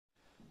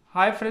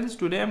Hi friends,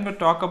 today I'm going to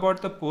talk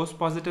about the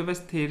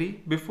post-positivist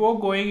theory. Before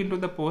going into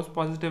the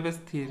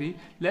post-positivist theory,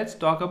 let's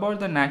talk about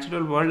the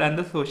natural world and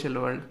the social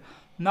world.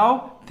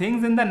 Now,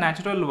 things in the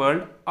natural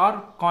world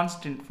are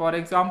constant. For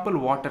example,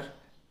 water.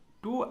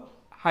 Two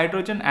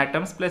hydrogen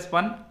atoms plus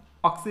one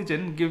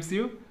oxygen gives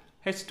you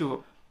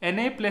H2O.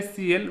 Na plus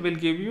Cl will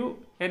give you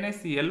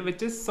NaCl,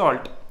 which is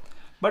salt.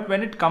 But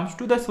when it comes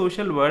to the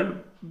social world,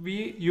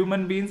 we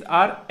human beings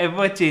are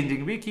ever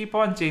changing. We keep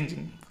on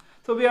changing.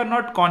 So we are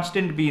not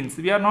constant beings.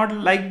 We are not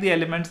like the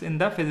elements in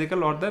the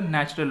physical or the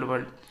natural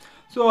world.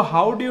 So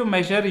how do you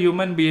measure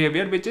human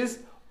behavior which is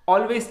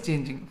always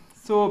changing?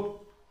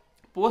 So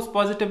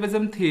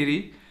post-positivism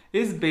theory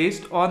is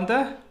based on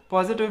the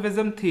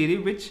positivism theory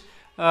which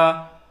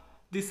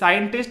the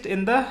scientists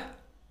in the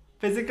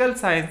physical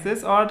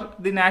sciences or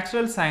the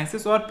natural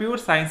sciences or pure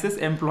sciences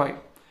employ.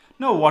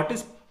 Now, what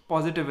is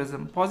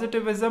positivism?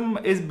 Positivism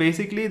is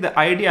basically the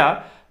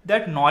idea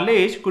that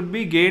knowledge could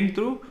be gained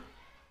through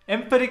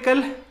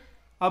empirical,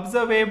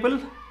 observable,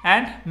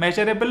 and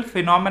measurable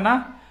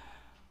phenomena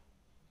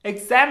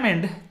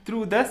examined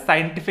through the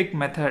scientific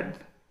method.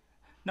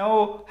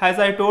 Now, as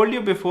I told you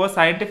before,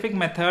 scientific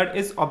method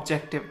is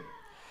objective.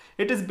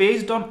 It is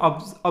based on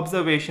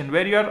observation,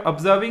 where you are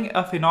observing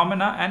a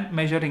phenomena and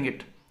measuring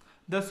it.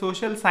 The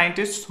social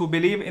scientists who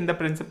believe in the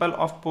principle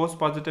of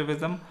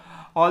post-positivism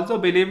also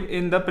believe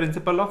in the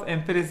principle of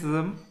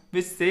empiricism,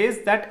 which says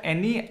that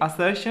any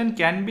assertion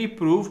can be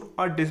proved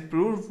or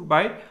disproved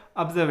by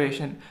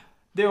observation.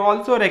 They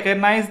also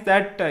recognize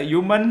that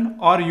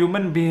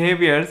human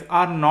behaviors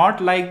are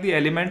not like the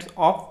elements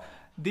of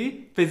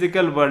the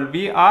physical world.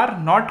 We are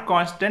not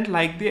constant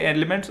like the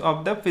elements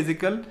of the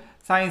physical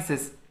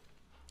sciences.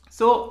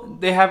 So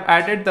they have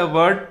added the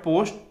word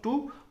post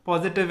to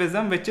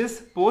positivism, which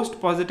is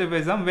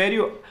post-positivism, where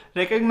you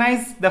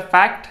recognize the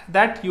fact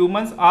that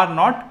humans are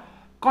not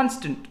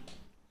constant.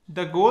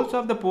 The goals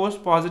of the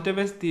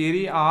post-positivist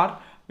theory are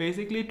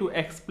basically to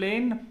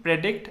explain,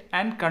 predict,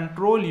 and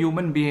control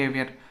human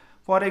behavior.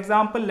 For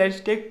example, let's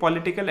take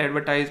political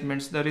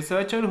advertisements. The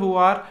researchers who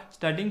are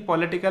studying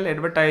political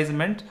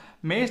advertisements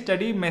may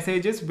study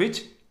messages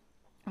which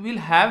will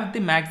have the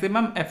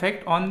maximum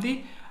effect on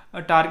the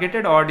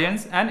targeted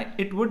audience, and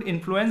it would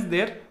influence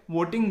their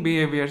voting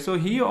behavior. So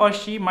he or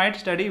she might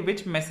study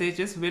which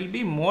messages will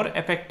be more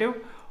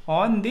effective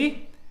on the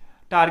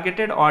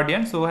targeted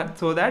audience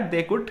so that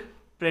they could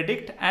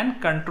predict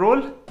and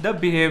control the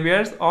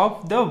behaviors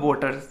of the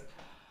voters.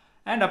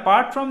 And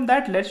apart from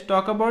that, let's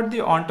talk about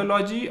the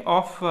ontology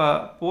of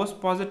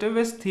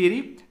post-positivist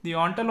theory. The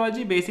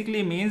ontology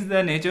basically means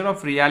the nature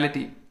of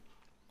reality.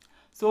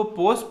 So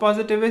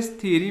post-positivist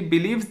theory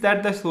believes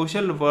that the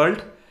social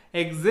world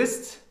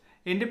exists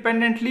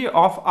independently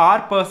of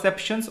our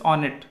perceptions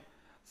on it.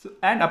 So,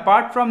 and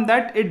apart from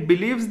that, it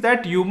believes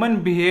that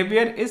human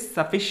behavior is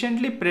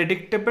sufficiently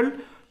predictable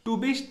to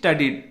be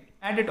studied,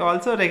 and it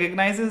also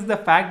recognizes the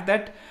fact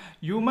that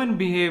human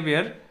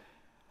behavior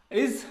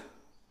is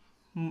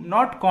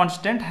not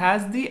constant,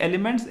 has the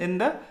elements in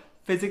the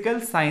physical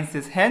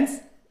sciences. Hence,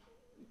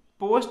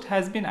 post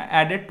has been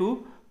added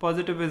to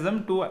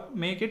positivism to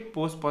make it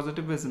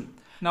post-positivism.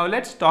 Now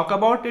let's talk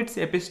about its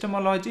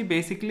epistemology,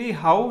 basically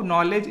how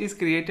knowledge is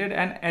created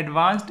and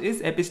advanced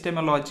is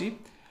epistemology.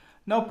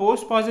 Now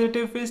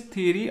post-positivist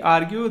theory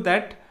argue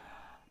that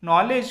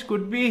knowledge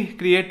could be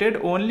created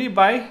only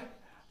by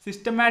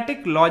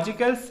systematic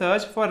logical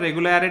search for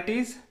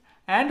regularities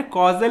and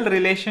causal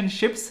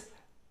relationships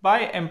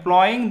by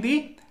employing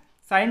the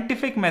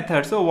scientific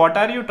method. So what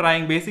are you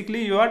trying?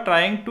 Basically you are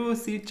trying to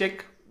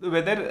check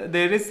whether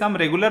there is some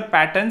regular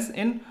patterns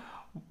in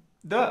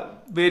the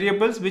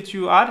variables which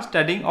you are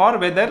studying, or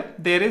whether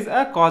there is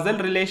a causal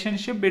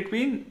relationship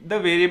between the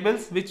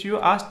variables which you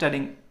are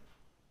studying.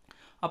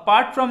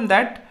 Apart from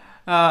that,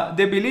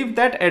 they believe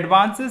that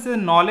advances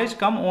in knowledge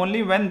come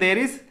only when there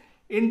is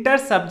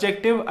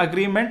intersubjective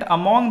agreement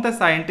among the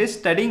scientists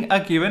studying a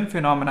given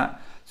phenomena.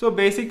 So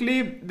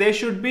basically there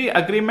should be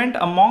agreement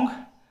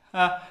among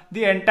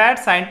the entire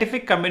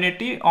scientific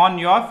community on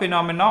your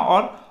phenomena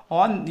or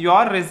on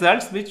your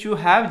results which you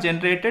have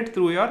generated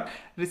through your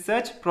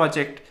research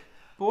project.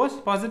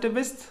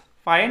 Post-positivists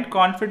find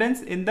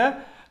confidence in the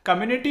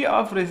community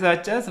of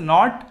researchers,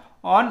 not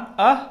on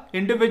a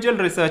individual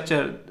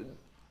researcher.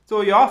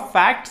 So your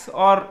facts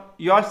or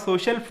your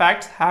social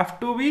facts have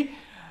to be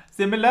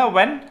similar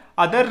when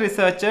other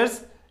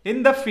researchers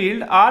in the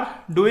field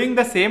are doing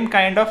the same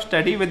kind of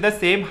study with the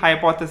same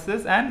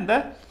hypothesis and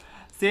the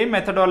same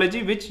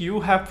methodology which you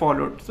have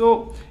followed.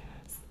 So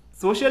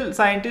social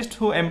scientists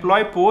who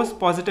employ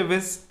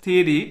post-positivist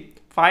theory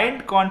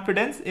find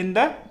confidence in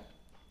the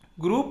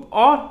group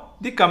or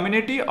the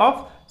community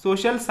of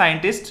social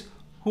scientists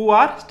who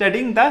are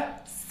studying the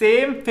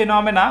same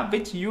phenomena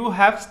which you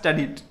have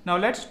studied. Now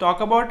let's talk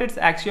about its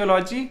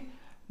axiology.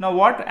 Now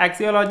what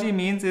axiology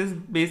means is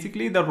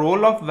basically the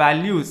role of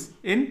values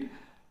in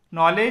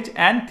knowledge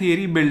and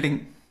theory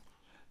building.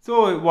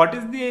 So what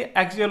is the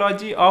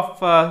axiology of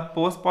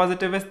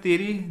post-positivist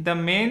theory? The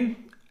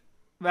main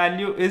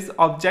value is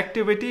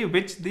objectivity,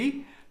 which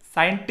the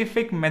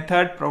scientific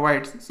method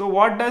provides. So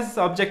what does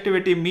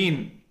objectivity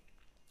mean?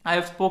 I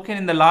have spoken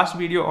in the last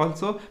video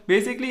also.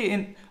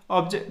 Basically,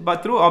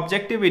 but through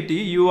objectivity,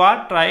 you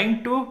are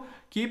trying to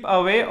keep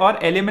away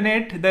or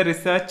eliminate the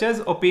researcher's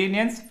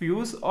opinions,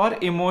 views, or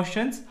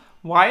emotions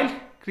while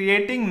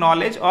creating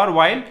knowledge or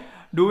while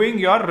doing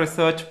your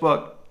research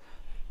work.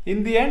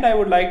 In the end, I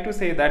would like to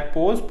say that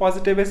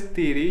post-positivist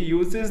theory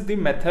uses the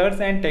methods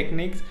and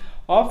techniques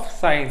of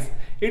science.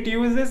 It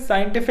uses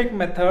scientific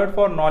method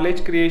for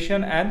knowledge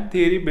creation and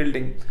theory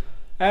building.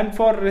 And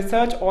for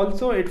research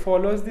also, it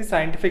follows the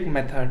scientific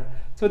method.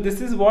 So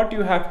this is what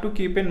you have to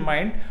keep in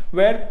mind,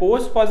 where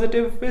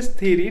post-positivist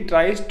theory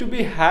tries to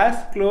be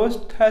as close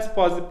as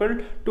possible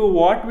to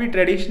what we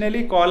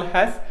traditionally call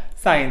as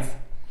science.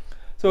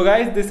 So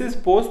guys, this is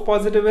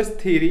post-positivist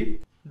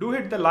theory. Do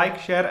hit the like,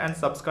 share and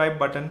subscribe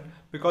button,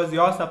 because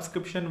your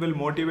subscription will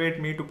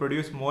motivate me to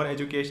produce more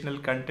educational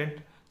content.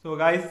 So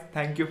guys,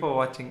 thank you for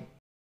watching.